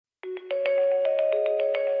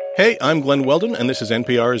Hey, I'm Glenn Weldon, and this is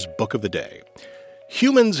NPR's Book of the Day.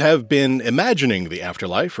 Humans have been imagining the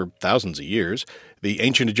afterlife for thousands of years. The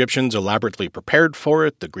ancient Egyptians elaborately prepared for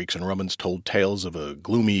it. The Greeks and Romans told tales of a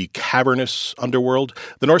gloomy, cavernous underworld.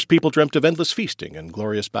 The Norse people dreamt of endless feasting and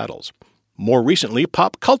glorious battles. More recently,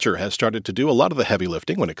 pop culture has started to do a lot of the heavy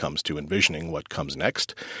lifting when it comes to envisioning what comes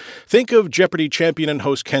next. Think of Jeopardy champion and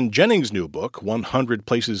host Ken Jennings' new book, 100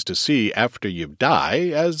 Places to See After You Die,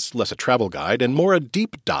 as less a travel guide and more a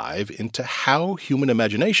deep dive into how human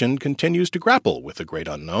imagination continues to grapple with the great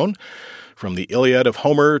unknown. From the Iliad of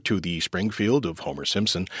Homer to the Springfield of Homer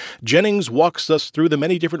Simpson, Jennings walks us through the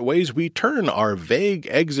many different ways we turn our vague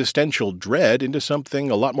existential dread into something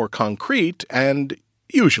a lot more concrete and,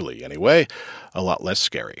 usually anyway, a lot less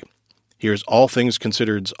scary. Here's All Things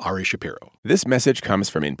Considered's Ari Shapiro. This message comes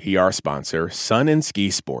from NPR sponsor Sun and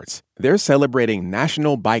Ski Sports. They're celebrating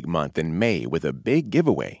National Bike Month in May with a big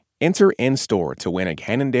giveaway. Enter in-store to win a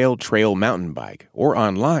Cannondale Trail mountain bike or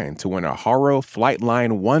online to win a Haro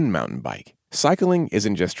Flightline 1 mountain bike. Cycling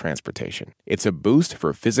isn't just transportation. It's a boost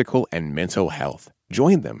for physical and mental health.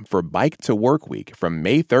 Join them for Bike to Work Week from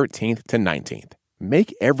May 13th to 19th.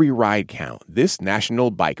 Make every ride count this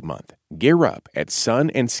National Bike Month. Gear up at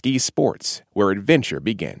Sun and Ski Sports, where adventure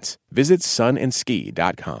begins. Visit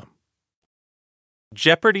sunandski.com.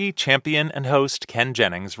 Jeopardy champion and host Ken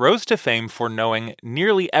Jennings rose to fame for knowing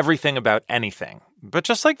nearly everything about anything. But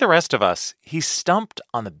just like the rest of us, he's stumped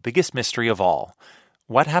on the biggest mystery of all.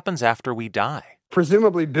 What happens after we die?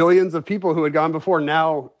 Presumably billions of people who had gone before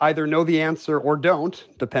now either know the answer or don't,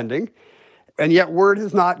 depending. And yet word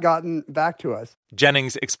has not gotten back to us.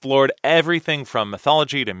 Jennings explored everything from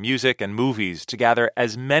mythology to music and movies to gather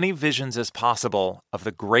as many visions as possible of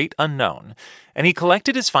the great unknown, and he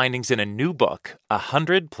collected his findings in a new book,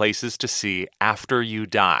 100 Places to See After You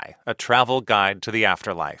Die, a travel guide to the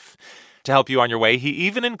afterlife. To help you on your way, he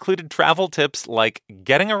even included travel tips like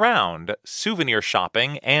getting around, souvenir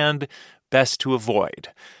shopping, and best to avoid.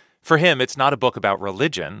 For him, it's not a book about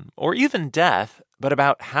religion or even death, but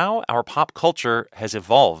about how our pop culture has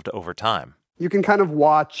evolved over time. You can kind of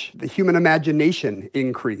watch the human imagination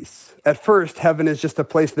increase. At first, heaven is just a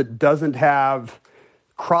place that doesn't have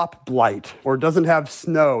crop blight or doesn't have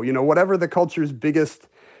snow. You know, whatever the culture's biggest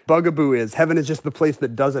bugaboo is, heaven is just the place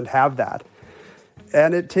that doesn't have that.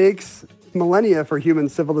 And it takes millennia for human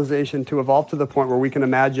civilization to evolve to the point where we can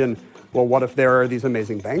imagine, well, what if there are these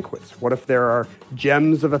amazing banquets? What if there are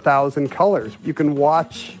gems of 1,000 colors? You can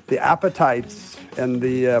watch the appetites and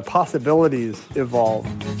the possibilities evolve.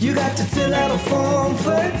 You got to fill out a form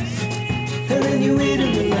first, and then you wait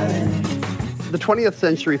in the line. The 20th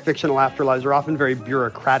century fictional afterlives are often very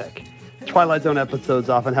bureaucratic. Twilight Zone episodes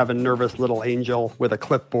often have a nervous little angel with a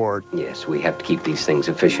clipboard. Yes, we have to keep these things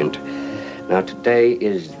efficient. Now, today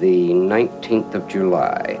is the 19th of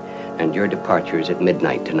July, and your departure is at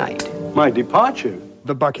midnight tonight. My departure?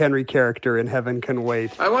 The Buck Henry character in Heaven Can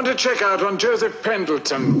Wait. I want to check out on Joseph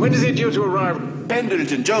Pendleton. When is he due to arrive?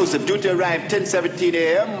 Pendleton Joseph, due to arrive 10:17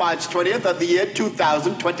 a.m., March 20th of the year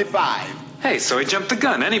 2025. Hey, so he jumped the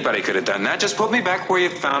gun. Anybody could have done that. Just put me back where you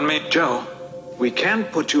found me. Joe, we can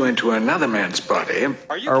put you into another man's body.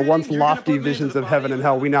 Our once lofty visions of heaven and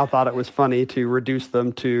hell, we now thought it was funny to reduce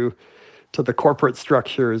them to the corporate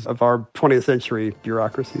structures of our 20th century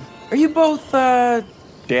bureaucracies. Are you both,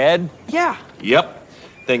 Dead? Yeah. Yep.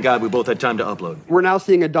 Thank God we both had time to upload. We're now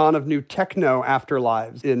seeing a dawn of new techno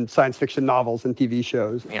afterlives in science fiction novels and TV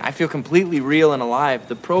shows. Man, I feel completely real and alive.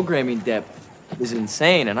 The programming depth is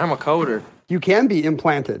insane, and I'm a coder. You can be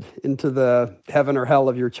implanted into the heaven or hell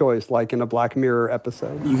of your choice, like in a Black Mirror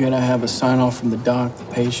episode. You gotta have a sign-off from the doc, the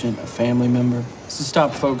patient, a family member. It's to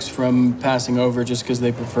stop folks from passing over just because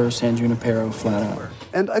they prefer San Junipero flat out.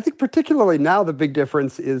 And I think particularly now the big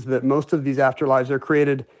difference is that most of these afterlives are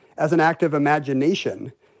created as an act of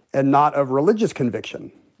imagination and not of religious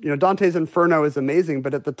conviction. You know, Dante's Inferno is amazing,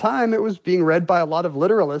 but at the time it was being read by a lot of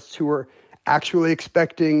literalists who were actually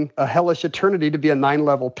expecting a hellish eternity to be a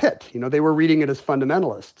 9-level pit. You know, they were reading it as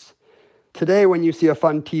fundamentalists. Today, when you see a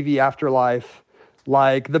fun TV afterlife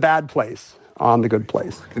like The Bad Place on The Good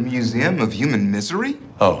Place. The Museum of Human Misery?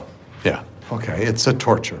 Oh, yeah. Okay, it's a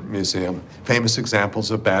torture museum. Famous examples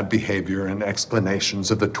of bad behavior and explanations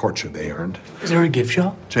of the torture they earned. Is there a gift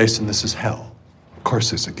shop? Jason, this is hell. Of course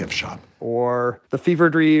there's a gift shop. Or the fever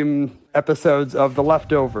dream episodes of The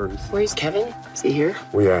Leftovers. Where's Kevin? Is he here?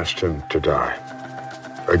 We asked him to die.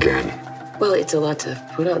 Again. Well, it's a lot to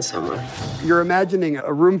put on someone. You're imagining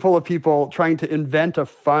a room full of people trying to invent a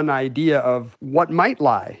fun idea of what might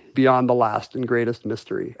lie beyond the last and greatest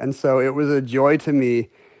mystery. And so it was a joy to me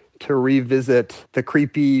to revisit the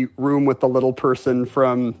creepy room with the little person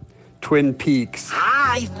from Twin Peaks. Hi!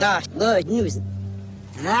 I've got good news.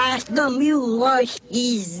 That the mule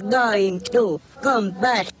is going to come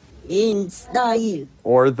back in style.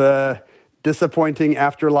 Or the disappointing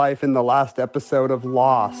afterlife in the last episode of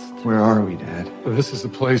Lost. Where are we, Dad? Well, this is the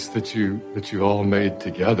place that you all made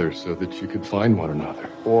together so that you could find one another.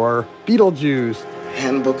 Or Beetlejuice.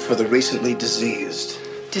 Handbook for the recently diseased.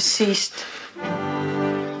 Deceased.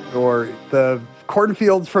 Or the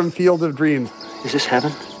cornfields from Field of Dreams. Is this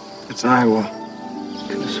heaven? It's Iowa.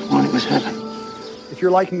 Could have sworn it was heaven. If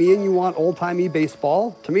you're like me and you want old-timey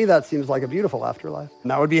baseball, to me that seems like a beautiful afterlife.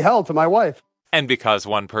 And that would be hell to my wife. And because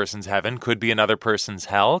one person's heaven could be another person's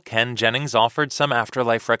hell, Ken Jennings offered some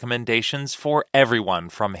afterlife recommendations for everyone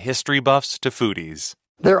from history buffs to foodies.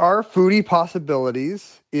 There are foodie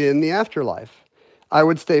possibilities in the afterlife. I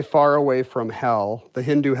would stay far away from hell. The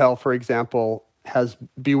Hindu hell, for example, has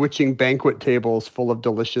bewitching banquet tables full of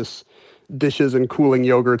delicious dishes and cooling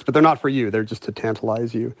yogurts, but they're not for you. They're just to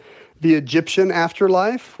tantalize you. The Egyptian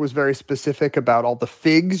afterlife was very specific about all the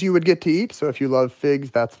figs you would get to eat. So if you love figs,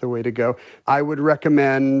 that's the way to go. I would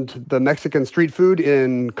recommend the Mexican street food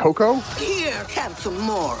in Coco. Here, have some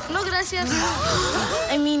more. No, gracias.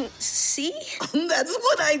 See? That's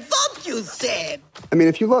what I thought you said. I mean,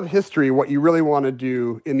 if you love history, what you really want to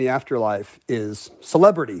do in the afterlife is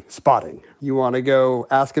celebrity spotting. You want to go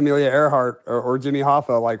ask Amelia Earhart or Jimmy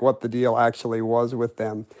Hoffa, like, what the deal actually was with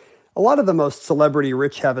them. A lot of the most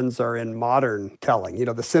celebrity-rich heavens are in modern telling. You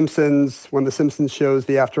know, The Simpsons, when The Simpsons shows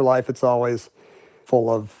the afterlife, it's always full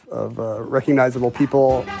of recognizable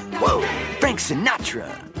people. Whoa, Frank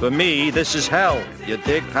Sinatra. For me, this is hell. You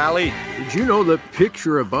dig, Pally? Did you know the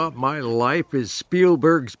Picture About My Life is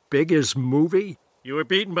Spielberg's biggest movie? You were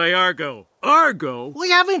beaten by Argo. Argo? We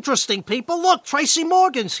have interesting people. Look, Tracy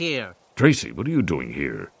Morgan's here. Tracy, what are you doing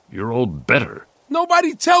here? You're all better.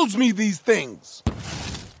 Nobody tells me these things.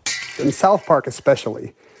 In South Park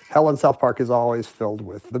especially, hell in South Park is always filled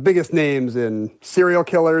with the biggest names in serial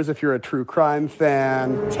killers, if you're a true crime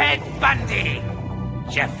fan. Ted Bundy,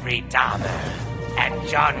 Jeffrey Dahmer, and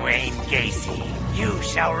John Wayne Gacy. You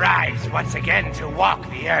shall rise once again to walk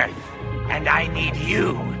the earth, and I need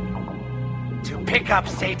you to pick up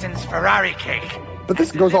Satan's Ferrari cake. But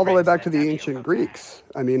this goes all the way back to the ancient Greeks.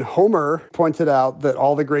 I mean, Homer pointed out that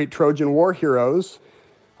all the great Trojan war heroes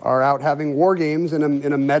are out having war games in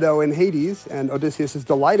a meadow in Hades, and Odysseus is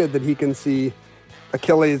delighted that he can see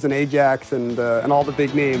Achilles and Ajax and all the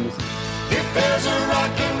big names. If there's a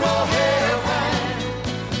rock and roll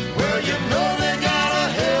heaven, well, you know they got a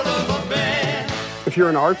hell of a band. If you're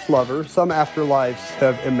an arts lover, some afterlives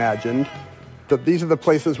have imagined that these are the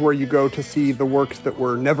places where you go to see the works that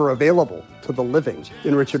were never available to the living.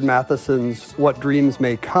 In Richard Matheson's What Dreams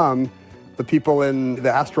May Come, the people in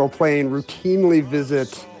the astral plane routinely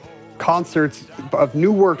visit concerts of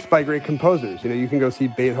new works by great composers. You know, you can go see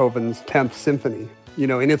Beethoven's 10th Symphony. You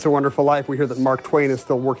know, in It's a Wonderful Life, we hear that Mark Twain is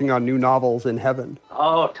still working on new novels in heaven.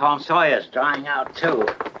 Oh, Tom Sawyer's drying out, too.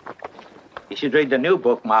 You should read the new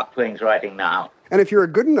book Mark Twain's writing now. And if you're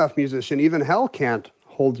a good enough musician, even hell can't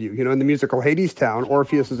hold you. You know, in the musical Hadestown,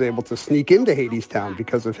 Orpheus is able to sneak into Hadestown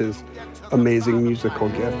because of his amazing musical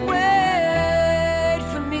gift. Wait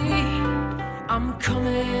for me, I'm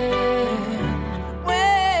coming.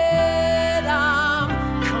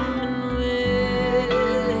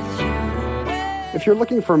 If you're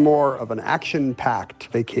looking for more of an action-packed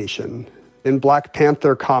vacation, in Black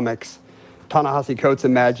Panther comics, Ta-Nehisi Coates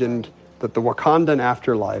imagined that the Wakandan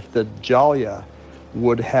afterlife, the Jalia,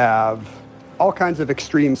 would have all kinds of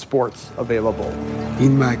extreme sports available.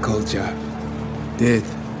 In my culture, death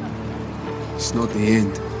is not the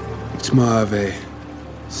end. It's more of a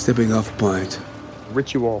stepping off point.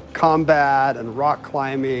 Ritual combat and rock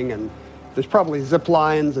climbing, and there's probably zip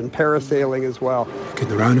lines and parasailing as well.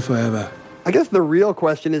 Can run forever. I guess the real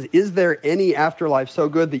question is there any afterlife so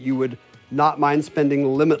good that you would not mind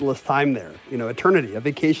spending limitless time there? You know, eternity, a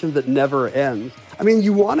vacation that never ends. I mean,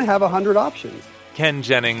 you want to have 100 options. Ken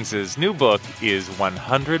Jennings' new book is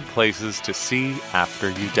 100 Places to See After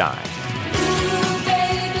You Die.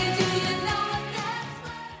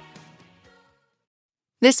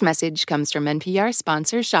 This message comes from NPR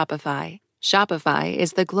sponsor Shopify. Shopify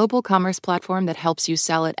is the global commerce platform that helps you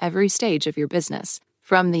sell at every stage of your business.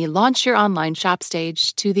 From the launch your online shop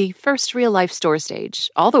stage to the first real-life store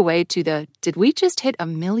stage, all the way to the did we just hit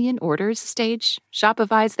 1 million orders stage,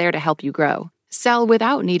 Shopify's there to help you grow. Sell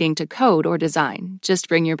without needing to code or design. Just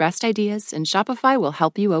bring your best ideas and Shopify will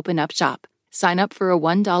help you open up shop. Sign up for a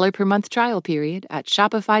 $1 per month trial period at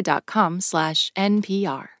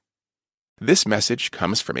shopify.com/NPR. This message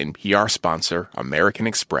comes from NPR sponsor American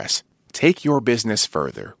Express. Take your business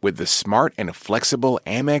further with the smart and flexible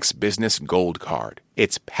Amex Business Gold Card.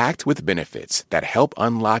 It's packed with benefits that help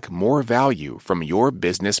unlock more value from your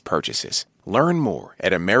business purchases. Learn more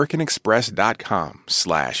at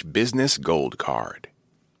americanexpress.com/businessgoldcard.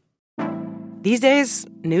 These days,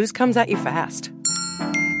 news comes at you fast.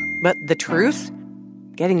 But the truth?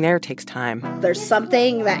 Getting there takes time. There's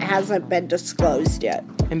something that hasn't been disclosed yet.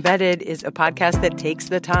 Embedded is a podcast that takes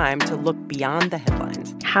the time to look beyond the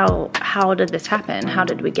headlines. How did this happen? How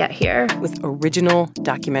did we get here? With original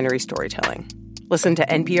documentary storytelling. Listen to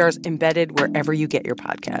NPR's Embedded wherever you get your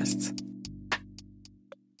podcasts.